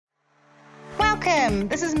Welcome.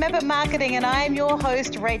 This is Map It Marketing and I am your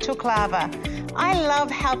host, Rachel Klaver. I love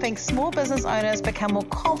helping small business owners become more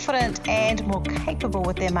confident and more capable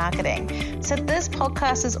with their marketing. So this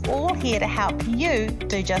podcast is all here to help you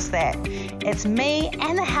do just that. It's me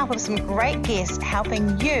and the help of some great guests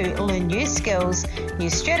helping you learn new skills, new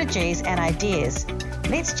strategies and ideas.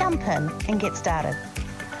 Let's jump in and get started.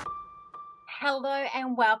 Hello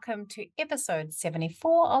and welcome to episode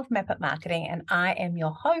 74 of Map It Marketing, and I am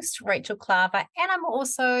your host, Rachel Klaver, and I'm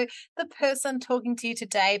also the person talking to you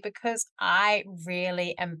today because I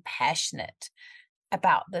really am passionate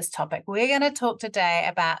about this topic. We're going to talk today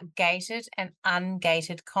about gated and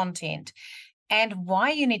ungated content and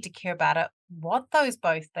why you need to care about it, what those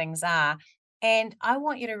both things are. And I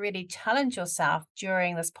want you to really challenge yourself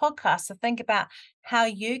during this podcast to think about how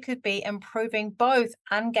you could be improving both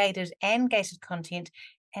ungated and gated content,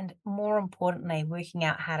 and more importantly, working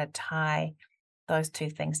out how to tie those two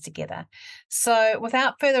things together. So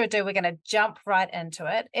without further ado, we're going to jump right into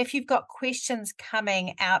it. If you've got questions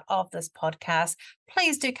coming out of this podcast,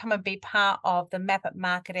 please do come and be part of the Map It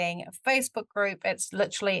Marketing Facebook group. It's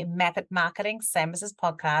literally Map It Marketing, same as this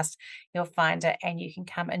podcast. You'll find it and you can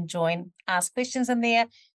come and join, ask questions in there.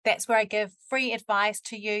 That's where I give free advice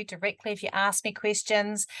to you directly if you ask me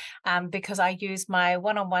questions, because I use my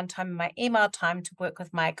one-on-one time and my email time to work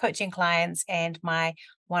with my coaching clients and my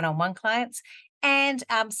one-on-one clients. And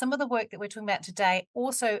some of the work that we're talking about today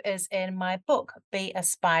also is in my book, Be a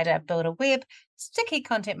Spider, Build a Web, Sticky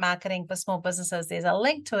Content Marketing for Small Businesses. There's a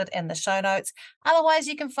link to it in the show notes. Otherwise,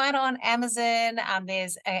 you can find it on Amazon.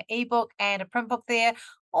 There's an ebook and a print book there,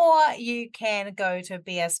 or you can go to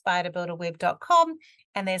beaspiderbuildaweb.com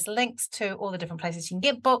and there's links to all the different places you can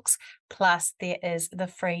get books. Plus, there is the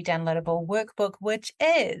free downloadable workbook, which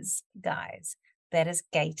is, guys, that is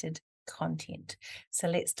gated content. So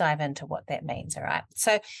let's dive into what that means. All right.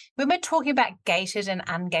 So when we're talking about gated and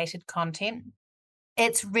ungated content,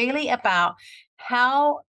 it's really about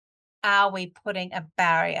how are we putting a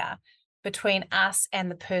barrier between us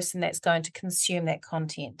and the person that's going to consume that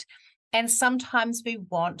content. And sometimes we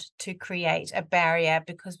want to create a barrier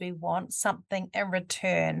because we want something in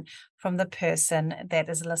return from the person that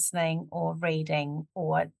is listening or reading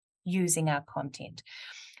or using our content.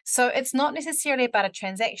 So it's not necessarily about a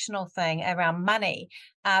transactional thing around money.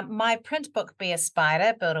 My print book, Be a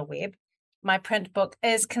Spider, Build a Web, my print book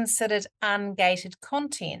is considered ungated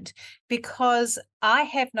content because I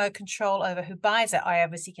have no control over who buys it. I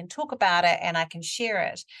obviously can talk about it and I can share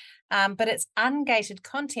it. But it's ungated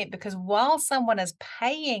content because while someone is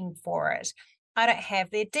paying for it, I don't have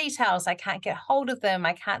their details. I can't get hold of them.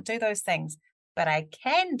 I can't do those things, but I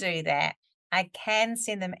can do that. I can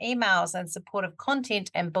send them emails and supportive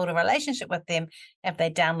content and build a relationship with them if they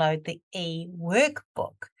download the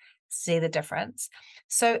e-workbook. See the difference?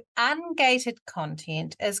 So ungated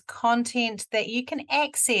content is content that you can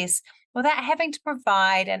access without having to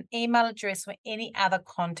provide an email address or any other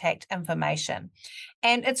contact information.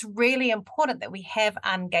 And it's really important that we have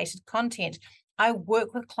ungated content. I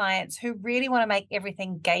work with clients who really want to make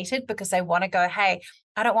everything gated because they want to go, hey,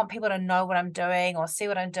 I don't want people to know what I'm doing or see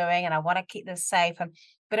what I'm doing, and I want to keep this safe.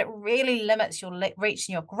 But it really limits your reach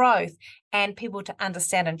and your growth and people to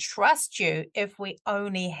understand and trust you if we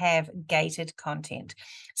only have gated content.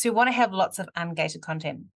 So we want to have lots of ungated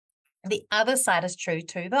content. The other side is true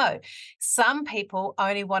too, though. Some people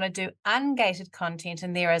only want to do ungated content,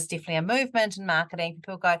 and there is definitely a movement in marketing.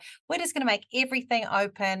 People go, we're just going to make everything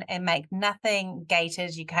open and make nothing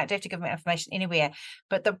gated. You don't have to give them information anywhere.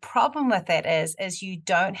 But the problem with that is you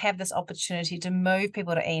don't have this opportunity to move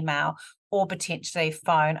people to email or potentially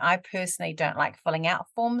phone. I personally don't like filling out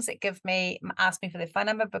forms that ask me for their phone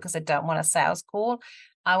number because I don't want a sales call.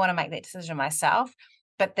 I want to make that decision myself.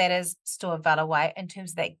 But that is still a valid way in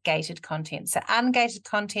terms of that gated content. So ungated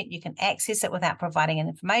content, you can access it without providing any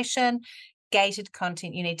information. Gated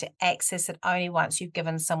content, you need to access it only once you've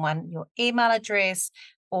given someone your email address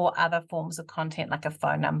or other forms of content like a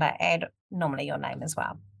phone number and normally your name as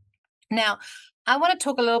well. Now, I want to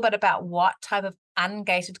talk a little bit about what type of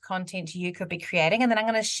ungated content you could be creating, and then I'm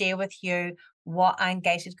going to share with you what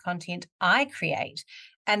ungated content I create.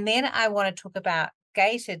 And then I want to talk about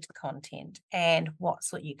gated content and what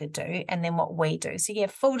you could do, and then what we do. So you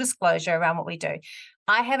have full disclosure around what we do.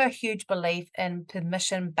 I have a huge belief in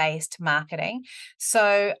permission-based marketing.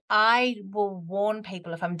 So I will warn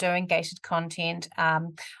people if I'm doing gated content.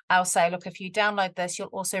 I'll say, look, if you download this, you'll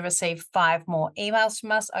also receive 5 more emails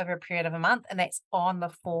from us over a period of a month. And that's on the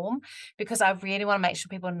form, because I really want to make sure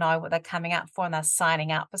people know what they're coming up for and they're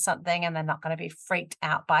signing up for something and they're not going to be freaked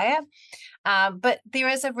out by it. But there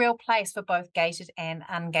is a real place for both gated and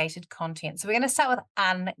ungated content. So we're going to start with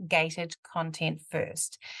ungated content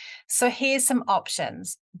first. So here's some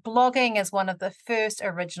options. Blogging is one of the first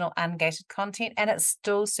original ungated content, and it's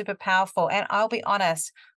still super powerful. And I'll be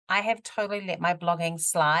honest, I have totally let my blogging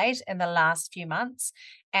slide in the last few months,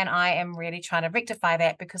 and I am really trying to rectify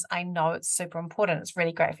that because I know it's super important. It's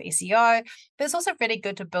really great for SEO, but it's also really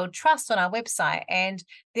good to build trust on our website. And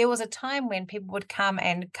there was a time when people would come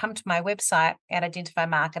to my website at Identify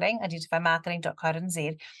Marketing,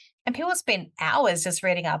 identifymarketing.co.nz, and people spend hours just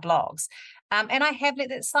reading our blogs. And I have let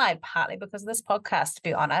that slide partly because of this podcast, to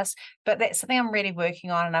be honest, but that's something I'm really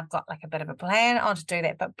working on, and I've got like a bit of a plan on to do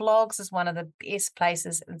that. But blogs is one of the best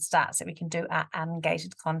places and starts that we can do our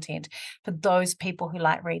ungated content for those people who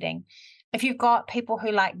like reading. If you've got people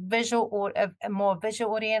who like visual or a more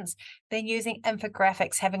visual audience, then using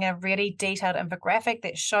infographics, having a really detailed infographic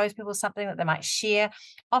that shows people something that they might share.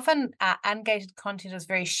 Often ungated content is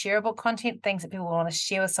very shareable content, things that people want to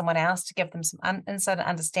share with someone else to give them some insight and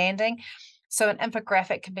understanding. So an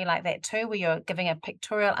infographic can be like that too, where you're giving a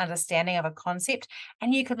pictorial understanding of a concept,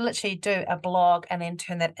 and you could literally do a blog and then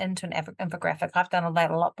turn that into an infographic. I've done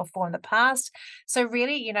that a lot before in the past. So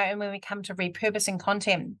really, and when we come to repurposing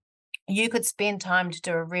content, you could spend time to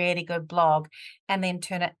do a really good blog and then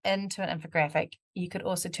turn it into an infographic. You could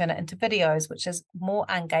also turn it into videos, which is more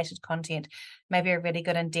ungated content, maybe a really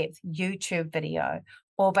good in-depth YouTube video,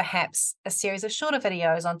 or perhaps a series of shorter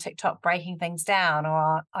videos on TikTok breaking things down,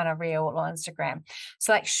 or on a reel or Instagram.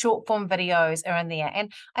 So like short form videos are in there.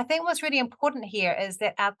 And I think what's really important here is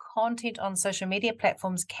that our content on social media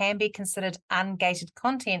platforms can be considered ungated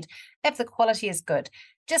content if the quality is good.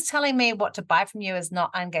 Just telling me what to buy from you is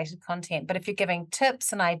not ungated content. But if you're giving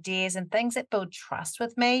tips and ideas and things that build trust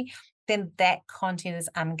with me, then that content is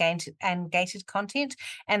ungated content.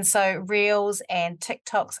 And so Reels and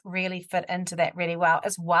TikToks really fit into that really well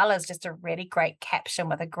as just a really great caption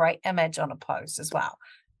with a great image on a post as well.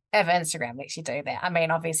 If Instagram lets you do that. I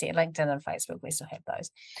mean, obviously LinkedIn and Facebook, we still have those.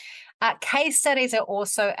 Case studies are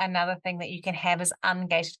also another thing that you can have as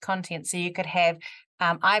ungated content. So you could have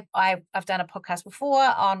I've done a podcast before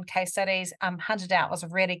on case studies. Hunted Out was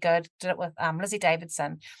really good. Did it with Lizzie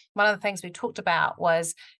Davidson. One of the things we talked about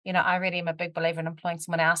was, I really am a big believer in employing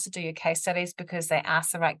someone else to do your case studies because they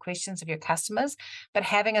ask the right questions of your customers. But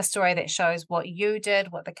having a story that shows what you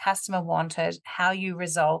did, what the customer wanted, how you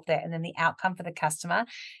resolved that, and then the outcome for the customer,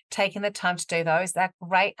 taking the time to do those, they're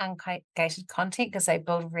great ungated content because they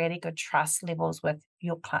build really good trust levels with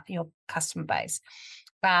your customer base.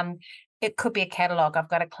 It could be a catalog. I've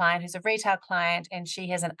got a client who's a retail client, and she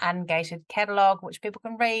has an ungated catalog, which people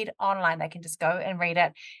can read online. They can just go and read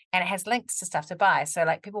it, and it has links to stuff to buy. So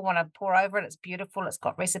like people want to pour over it. It's beautiful. It's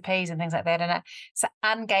got recipes and things like that in it. So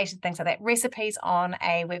ungated things like that. Recipes on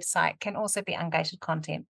a website can also be ungated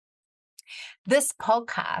content. This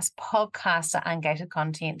podcasts are ungated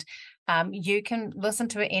content. You can listen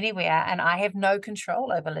to it anywhere, and I have no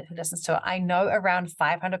control over who listens to it. I know around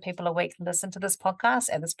 500 people a week listen to this podcast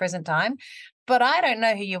at this present time, but I don't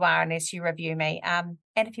know who you are unless you review me. And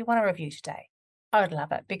if you want to review today, I would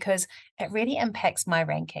love it because it really impacts my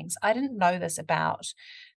rankings. I didn't know this about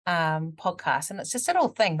podcasts, and it's just a little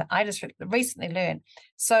thing that I just recently learned.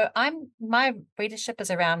 So my readership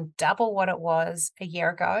is around double what it was a year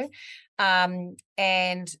ago, and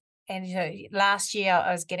last year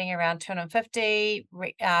I was getting around 250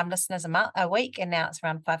 listeners a week, and now it's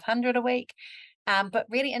around 500 a week. But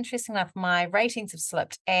really interesting enough, my ratings have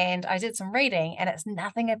slipped, and I did some reading, and it's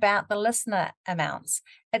nothing about the listener amounts.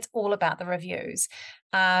 It's all about the reviews.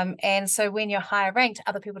 And so when you're higher ranked,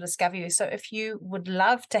 other people discover you. So if you would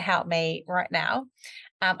love to help me right now,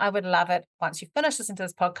 I would love it once you've finished listening to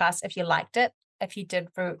this podcast, if you liked it, if you did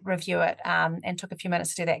review it and took a few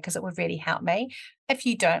minutes to do that, because it would really help me. If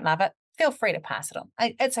you don't love it, feel free to pass it on.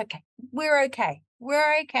 It's okay. We're okay.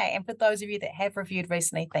 We're okay. And for those of you that have reviewed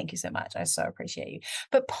recently, thank you so much. I so appreciate you.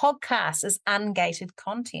 But podcast is ungated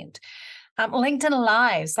content. LinkedIn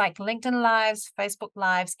Lives, Facebook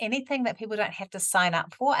Lives, anything that people don't have to sign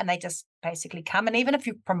up for, and they just basically come. And even if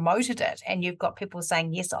you've promoted it and you've got people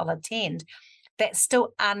saying, yes, I'll attend, that's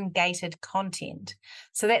still ungated content.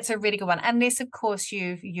 So that's a really good one. Unless, of course,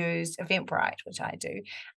 you've used Eventbrite, which I do,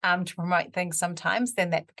 to promote things sometimes, then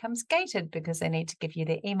that becomes gated because they need to give you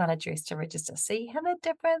their email address to register. See how the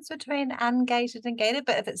difference between ungated and gated?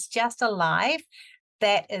 But if it's just a live,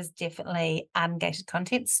 that is definitely ungated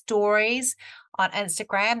content. Stories on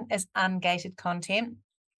Instagram is ungated content.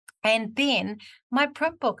 And then my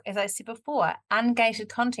print book, as I said before, ungated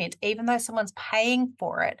content, even though someone's paying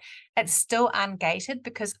for it, it's still ungated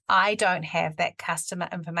because I don't have that customer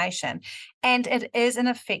information. And it is an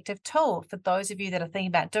effective tool for those of you that are thinking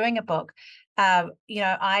about doing a book.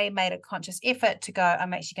 I made a conscious effort to go,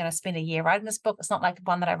 I'm actually going to spend a year writing this book. It's not like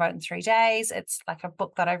one that I wrote in 3 days. It's like a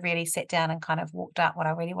book that I really sat down and kind of walked out what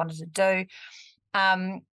I really wanted to do.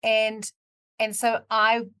 And so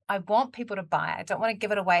I want people to buy it. I don't want to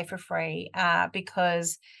give it away for free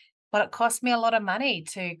because, well, it cost me a lot of money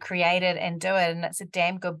to create it and do it. And it's a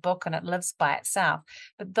damn good book and it lives by itself.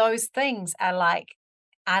 But those things are like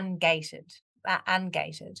ungated.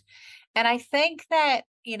 And I think that,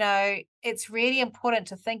 it's really important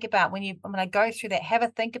to think about when I go through that, have a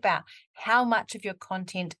think about how much of your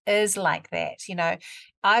content is like that.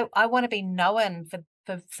 I want to be known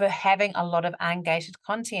for having a lot of ungated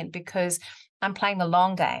content because I'm playing the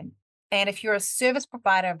long game. And if you're a service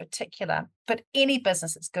provider in particular, but any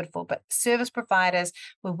business it's good for, but service providers,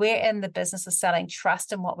 where we're in the business of selling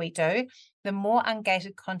trust in what we do, the more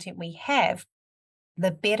ungated content we have,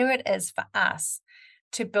 the better it is for us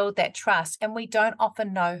to build that trust. And we don't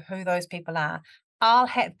often know who those people are. I'll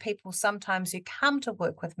have people sometimes who come to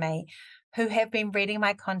work with me who have been reading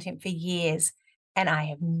my content for years, and I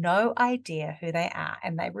have no idea who they are.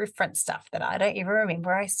 And they reference stuff that I don't even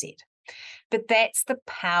remember I said. But that's the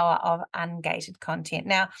power of ungated content.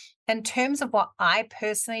 Now, in terms of what I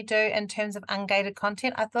personally do in terms of ungated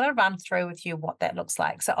content, I thought I'd run through with you what that looks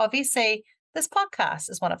like. So obviously, this podcast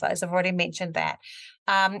is one of those. I've already mentioned that.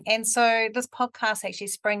 And so this podcast actually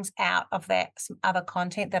springs out of that, some other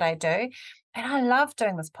content that I do. And I love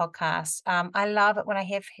doing this podcast. I love it when I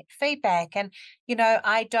have feedback. And,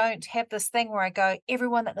 I don't have this thing where I go,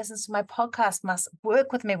 everyone that listens to my podcast must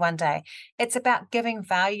work with me one day. It's about giving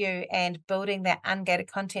value and building that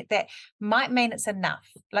ungated content that might mean it's enough.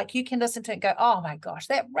 Like you can listen to it and go, oh my gosh,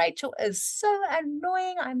 that Rachel is so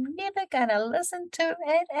annoying. I'm never going to listen to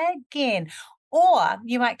it again. Or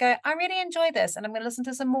you might go, I really enjoy this and I'm going to listen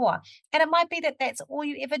to some more. And it might be that that's all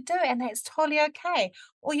you ever do and that's totally okay.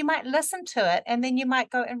 Or you might listen to it and then you might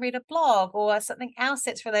go and read a blog or something else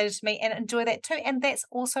that's related to me and enjoy that too. And that's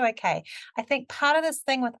also okay. I think part of this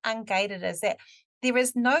thing with ungated is that there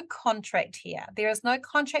is no contract here. There is no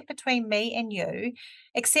contract between me and you,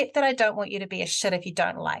 except that I don't want you to be a shit if you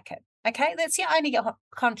don't like it. Okay, that's the only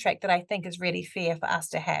contract that I think is really fair for us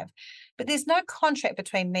to have. But there's no contract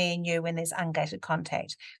between me and you when there's ungated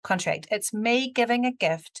contract. It's me giving a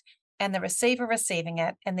gift and the receiver receiving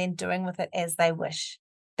it and then doing with it as they wish.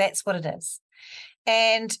 That's what it is.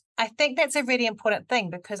 And I think that's a really important thing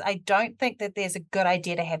because I don't think that there's a good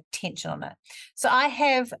idea to have tension on it. So I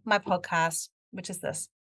have my podcast, which is this.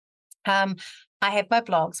 I have my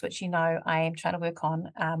blogs, which I am trying to work on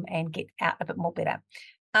and get out a bit more better.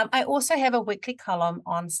 I also have a weekly column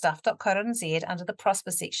on stuff.co.nz under the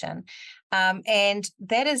Prosper section. And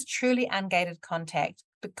that is truly ungated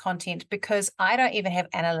content because I don't even have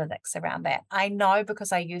analytics around that. I know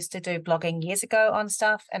because I used to do blogging years ago on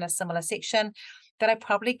stuff in a similar section that I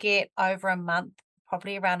probably get over a month,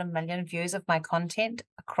 probably around 1 million views of my content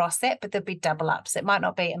across that, but there'll be double ups. It might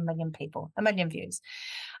not be 1 million people, 1 million views.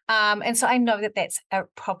 And so I know that that's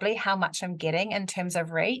probably how much I'm getting in terms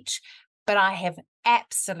of reach, but I have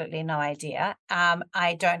absolutely no idea.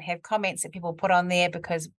 I don't have comments that people put on there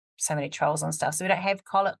because so many trolls and stuff. So we don't have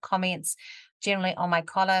comments generally on my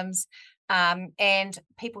columns. And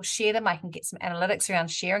people share them. I can get some analytics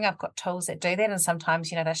around sharing. I've got tools that do that. And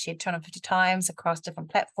sometimes, they're shared 250 times across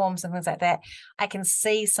different platforms and things like that. I can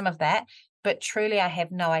see some of that, but truly I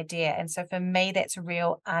have no idea. And so for me, that's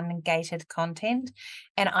real ungated content.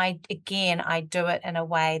 And I do it in a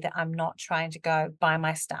way that I'm not trying to go buy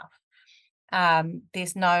my stuff.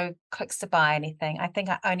 There's no clicks to buy anything. I think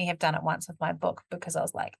I only have done it once with my book because I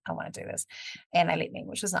was like, I want to do this. And they let me,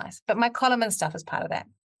 which was nice. But my column and stuff is part of that.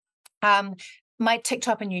 My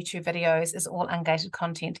TikTok and YouTube videos is all ungated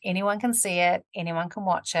content. Anyone can see it. Anyone can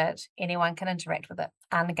watch it. Anyone can interact with it.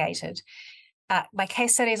 Ungated. My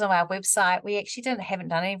case studies on our website, we actually haven't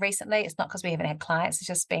done any recently. It's not because we haven't had clients. It's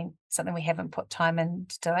just been something we haven't put time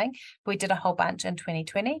into doing. We did a whole bunch in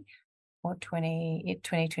 2020. or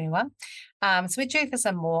 2021. So we're due for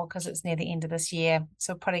some more because it's near the end of this year.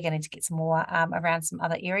 So we're probably going to get some more around some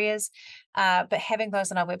other areas. But having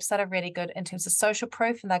those on our website are really good in terms of social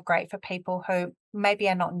proof, and they're great for people who maybe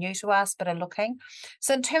are not new to us but are looking.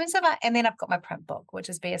 So in terms of, and then I've got my print book, which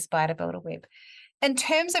is Be Aspire to Build a Web. In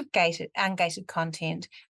terms of ungated content,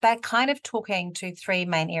 they're kind of talking to three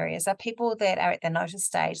main areas. They're people that are at the notice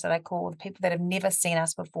stage that I call the people that have never seen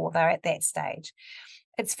us before. They're at that stage.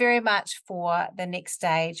 It's very much for the next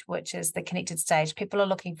stage, which is the connected stage. People are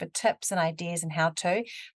looking for tips and ideas and how to.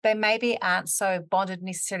 They maybe aren't so bonded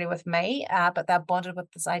necessarily with me, but they're bonded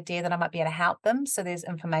with this idea that I might be able to help them. So there's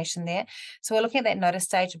information there. So we're looking at that notice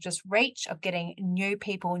stage of just reach, of getting new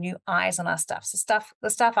people, new eyes on our stuff. So the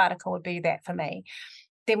stuff article would be that for me.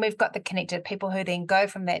 Then we've got the connected people who then go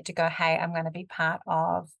from that to go, hey, I'm going to be part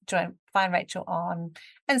of, find Rachel on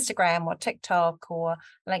Instagram or TikTok or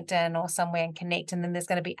LinkedIn or somewhere and connect. And then there's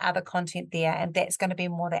going to be other content there. And that's going to be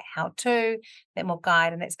more that how-to, that more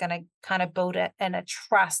guide. And that's going to kind of build it in a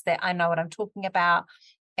trust that I know what I'm talking about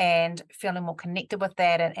and feeling more connected with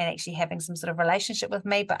that and actually having some sort of relationship with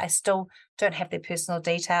me, but I still don't have their personal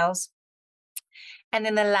details. And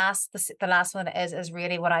then the last one is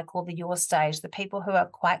really what I call the your stage, the people who are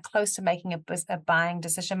quite close to making a buying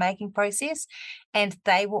decision-making process, and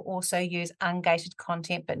they will also use ungated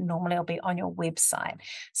content, but normally it'll be on your website.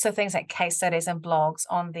 So things like case studies and blogs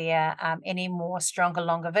on there, any more stronger,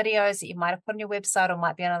 longer videos that you might have put on your website or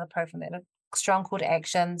might be another profile that are strong call to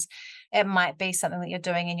actions. It might be something that you're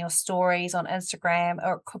doing in your stories on Instagram,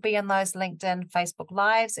 or it could be in those LinkedIn, Facebook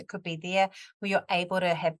lives. It could be there where you're able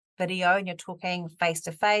to have video and you're talking face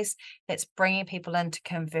to face. That's bringing people in to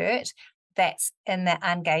convert. That's in the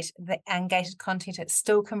ungated content. It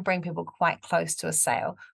still can bring people quite close to a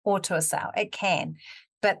sale or to a sale. It can,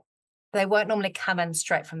 but they won't normally come in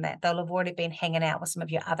straight from that. They'll have already been hanging out with some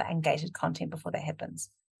of your other ungated content before that happens.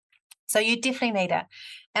 So you definitely need it.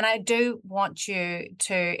 And I do want you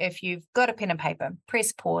to, if you've got a pen and paper,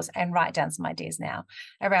 press pause and write down some ideas now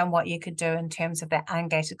around what you could do in terms of that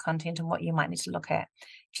ungated content and what you might need to look at.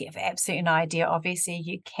 If you have absolutely no idea, obviously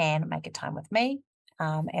you can make a time with me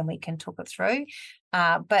and we can talk it through.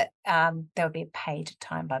 But there will be a paid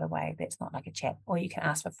time, by the way. That's not like a chat, or you can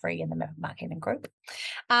ask for free in the marketing group.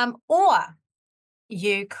 Or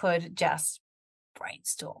you could just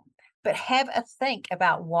brainstorm. But have a think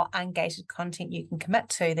about what ungated content you can commit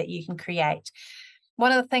to that you can create.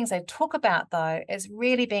 One of the things I talk about, though, is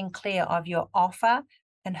really being clear of your offer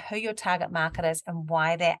and who your target market is and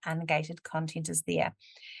why that ungated content is there.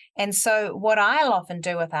 And so what I'll often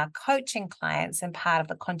do with our coaching clients and part of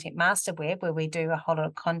the Content Master Web, where we do a whole lot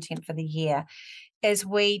of content for the year, is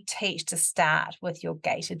we teach to start with your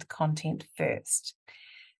gated content first.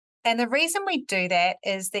 And the reason we do that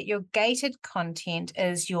is that your gated content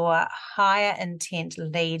is your higher intent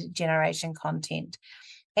lead generation content.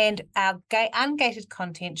 And our ungated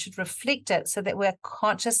content should reflect it so that we're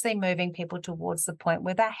consciously moving people towards the point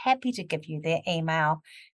where they're happy to give you their email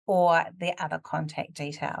or their other contact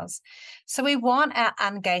details. So we want our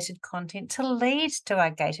ungated content to lead to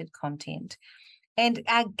our gated content. And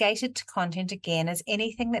our gated content, again, is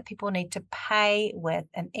anything that people need to pay with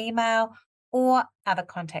an email or other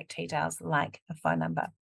contact details like a phone number.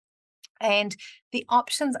 And the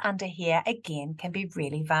options under here, again, can be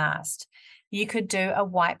really vast. You could do a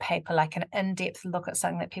white paper, like an in-depth look at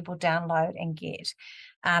something that people download and get.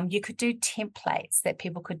 You could do templates that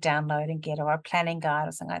people could download and get, or a planning guide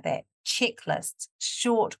or something like that. Checklists,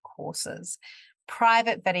 short courses,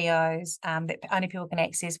 private videos that only people can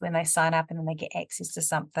access when they sign up and then they get access to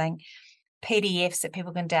something. PDFs that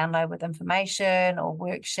people can download with information or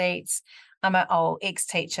worksheets. I'm an old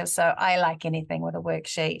ex-teacher, so I like anything with a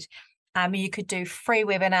worksheet. You could do free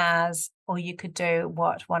webinars, or you could do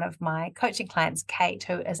what one of my coaching clients, Kate,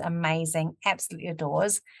 who is amazing, absolutely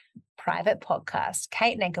adores, private podcast.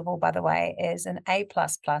 Kate Nankerville, by the way, is an A++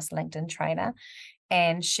 LinkedIn trainer.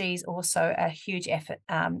 And she's also a huge I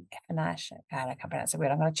can't pronounce the word.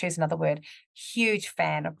 I'm going to choose another word. Huge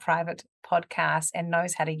fan of private podcasts and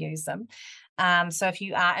knows how to use them. So if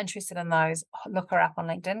you are interested in those, look her up on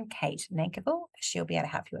LinkedIn, Kate Nankerville. She'll be able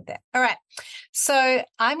to help you with that. All right. So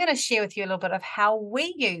I'm going to share with you a little bit of how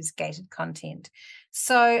we use gated content.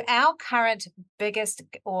 So our current biggest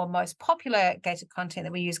or most popular gated content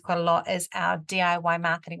that we use quite a lot is our DIY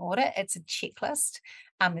marketing audit. It's a checklist.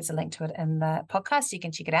 There's a link to it in the podcast. So you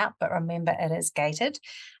can check it out, but remember it is gated.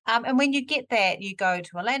 And when you get that, you go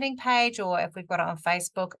to a landing page, or if we've got it on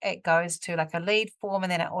Facebook, it goes to like a lead form,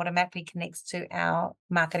 and then it automatically connects to our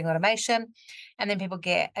marketing automation. And then people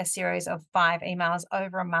get a series of 5 emails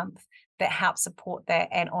over a month that help support that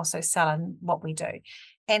and also sell in what we do.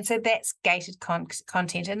 And so that's gated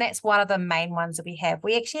content. And that's one of the main ones that we have.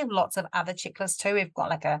 We actually have lots of other checklists too. We've got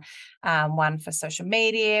like a one for social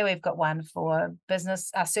media. We've got one for business,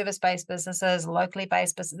 service-based businesses, locally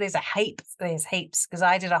based businesses. There's heaps because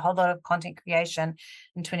I did a whole lot of content creation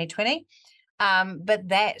in 2020. But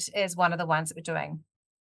that is one of the ones that we're doing.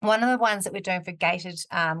 One of the ones that we're doing for gated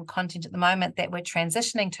content at the moment that we're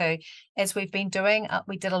transitioning to is we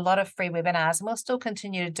did a lot of free webinars, and we'll still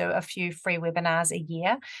continue to do a few free webinars a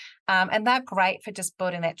year. And they're great for just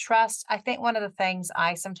building that trust. I think one of the things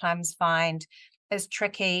I sometimes find is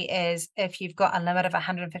tricky is if you've got a limit of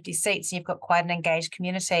 150 seats and you've got quite an engaged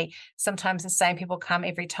community, sometimes the same people come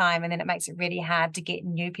every time, and then it makes it really hard to get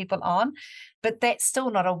new people on. But that's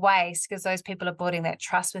still not a waste because those people are building that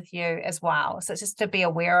trust with you as well. So it's just to be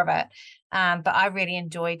aware of it. But I really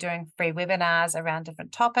enjoy doing free webinars around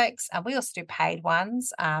different topics. We also do paid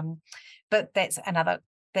ones, but that's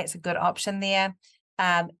a good option there.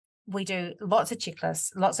 We do lots of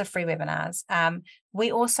checklists, lots of free webinars.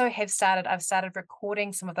 We also I've started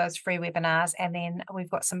recording some of those free webinars, and then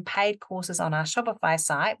we've got some paid courses on our Shopify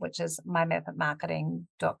site, which is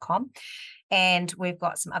mymapitmarketing.com. And we've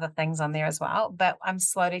got some other things on there as well. But I'm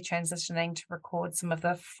slowly transitioning to record some of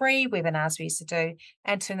the free webinars we used to do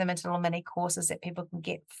and turn them into little mini courses that people can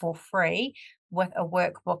get for free with a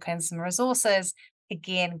workbook and some resources.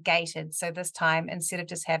 Again, gated. So this time, instead of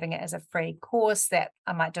just having it as a free course that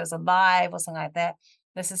I might do as a live or something like that,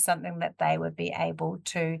 this is something that they would be able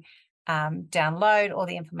to download all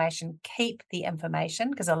the information, keep the information,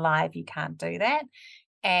 because a live, you can't do that.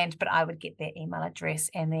 But I would get their email address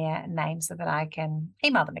and their name so that I can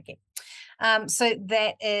email them again. So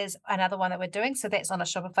that is another one that we're doing. So that's on a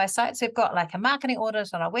Shopify site. So we've got like a marketing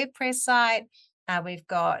audit on our WordPress site. We've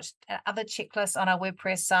got other checklists on our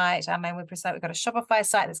WordPress site, our main WordPress site. We've got a Shopify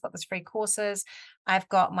site that's got those free courses. I've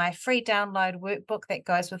got my free download workbook that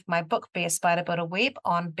goes with my book, Be a Spider Builder Web,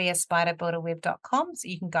 on beaspiderbuilderweb.com. So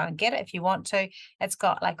you can go and get it if you want to. It's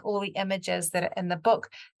got like all the images that are in the book.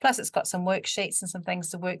 Plus it's got some worksheets and some things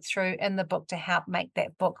to work through in the book to help make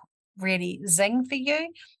that book really zing for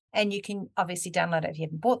you. And you can obviously download it if you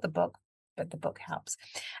haven't bought the book, but the book helps.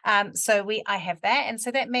 I have that. And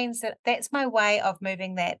so that means that that's my way of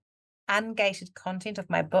moving that ungated content of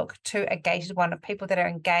my book to a gated one of people that are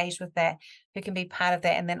engaged with that, who can be part of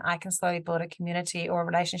that. And then I can slowly build a community or a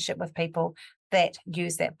relationship with people that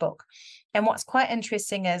use that book. And what's quite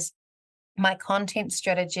interesting is my content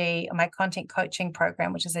strategy, my content coaching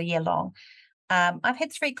program, which is a year long. I've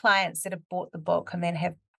had 3 clients that have bought the book and then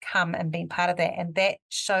have come and been part of that. And that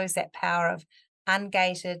shows that power of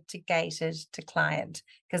ungated to gated to client,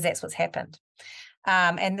 because that's what's happened.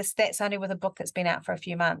 And that's only with a book that's been out for a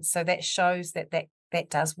few months. So that shows that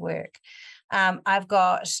does work. I've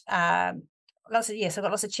got lots of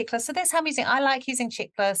checklists. So that's how I'm using. I like using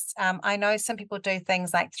checklists. I know some people do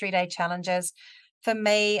things like 3-day challenges. For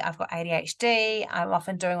me, I've got ADHD. I'm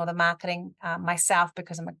often doing all the marketing myself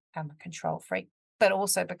because I'm a control freak, but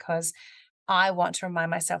also because I want to remind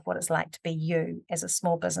myself what it's like to be you as a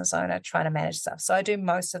small business owner trying to manage stuff. So I do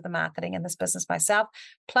most of the marketing in this business myself.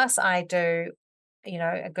 Plus I do,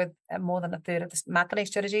 more than a third of the marketing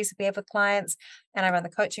strategies we have with clients, and I run the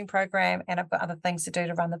coaching program, and I've got other things to do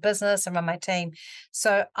to run the business and run my team.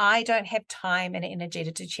 So I don't have time and energy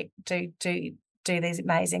to do these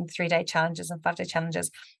amazing 3-day challenges and 5-day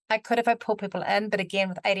challenges. I could if I pull people in, but again,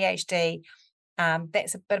 with ADHD,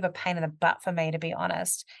 that's a bit of a pain in the butt for me, to be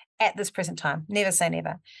honest, at this present time. Never say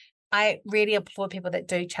never. I really applaud people that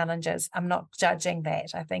do challenges. I'm not judging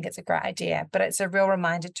that. I think it's a great idea, but it's a real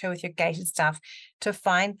reminder too with your gated stuff to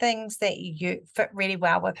find things that you fit really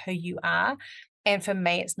well with who you are. And for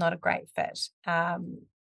me, it's not a great fit.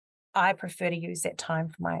 I prefer to use that time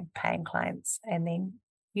for my paying clients and then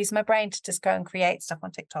use my brain to just go and create stuff on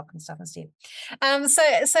TikTok and stuff instead. So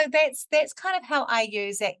that's kind of how I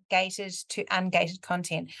use that gated to ungated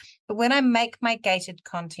content. But when I make my gated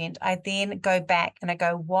content, I then go back and I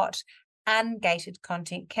go, what ungated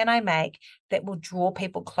content can I make that will draw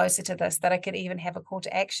people closer to this, that I could even have a call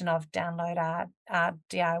to action of download our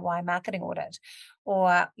DIY marketing audit,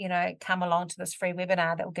 or, come along to this free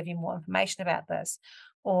webinar that will give you more information about this,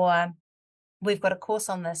 or we've got a course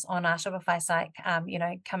on this on our Shopify site.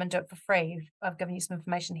 Come and do it for free. I've given you some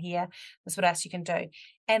information here. That's what else you can do.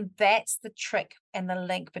 And that's the trick and the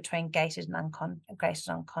link between gated and ungated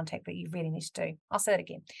on content that you really need to do. I'll say that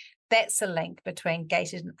again. That's the link between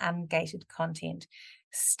gated and ungated content.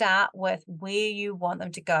 Start with where you want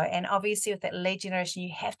them to go. And obviously with that lead generation,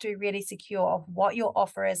 you have to be really secure of what your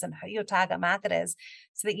offer is and who your target market is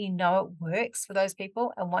so that you know it works for those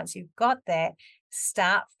people. And once you've got that,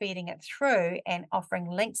 Start feeding it through and offering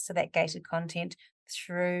links to that gated content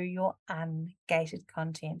through your ungated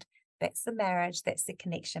content. That's the marriage, that's the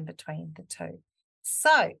connection between the two.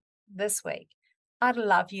 So this week, I'd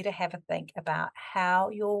love you to have a think about how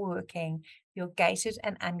you're working your gated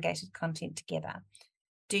and ungated content together.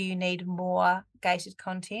 Do you need more gated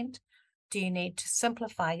content? Do you need to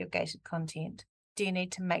simplify your gated content? Do you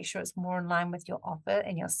need to make sure it's more in line with your offer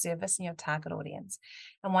and your service and your target audience?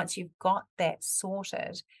 And once you've got that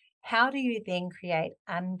sorted, how do you then create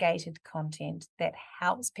ungated content that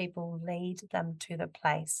helps people lead them to the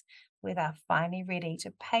place where they're finally ready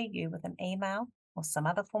to pay you with an email or some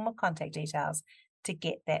other form of contact details to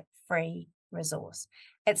get that free resource?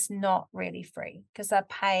 It's not really free because they're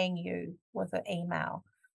paying you with an email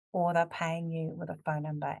or they're paying you with a phone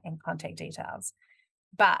number and contact details.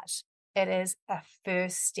 But it is a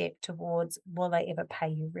first step towards, will they ever pay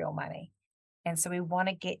you real money? And so we want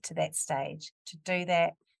to get to that stage. To do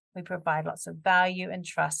that, we provide lots of value and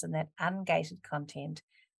trust in that ungated content,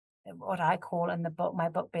 what I call in the book, my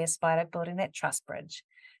book, Be a Spider, building that trust bridge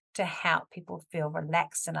to help people feel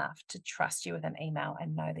relaxed enough to trust you with an email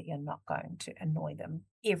and know that you're not going to annoy them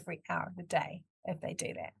every hour of the day if they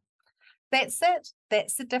do that. That's it.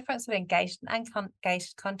 That's the difference between gated and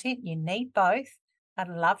ungated content. You need both. I'd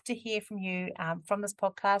love to hear from you from this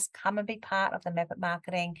podcast. Come and be part of the Map It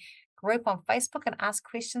Marketing group on Facebook and ask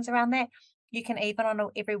questions around that. You can even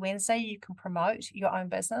every Wednesday, you can promote your own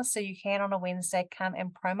business. So you can on a Wednesday come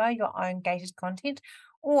and promo your own gated content.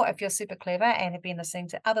 Or if you're super clever and have been listening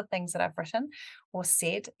to other things that I've written or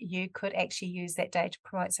said, you could actually use that day to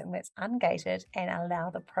promote something that's ungated and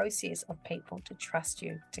allow the process of people to trust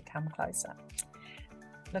you to come closer.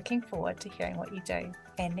 Looking forward to hearing what you do.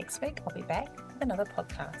 And next week, I'll be back with another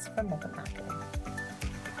podcast from Map It Marketing.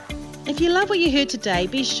 If you love what you heard today,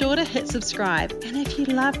 be sure to hit subscribe. And if you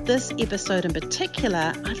love this episode in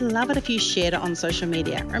particular, I'd love it if you shared it on social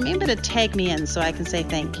media. Remember to tag me in so I can say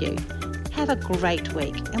thank you. Have a great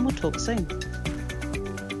week and we'll talk soon.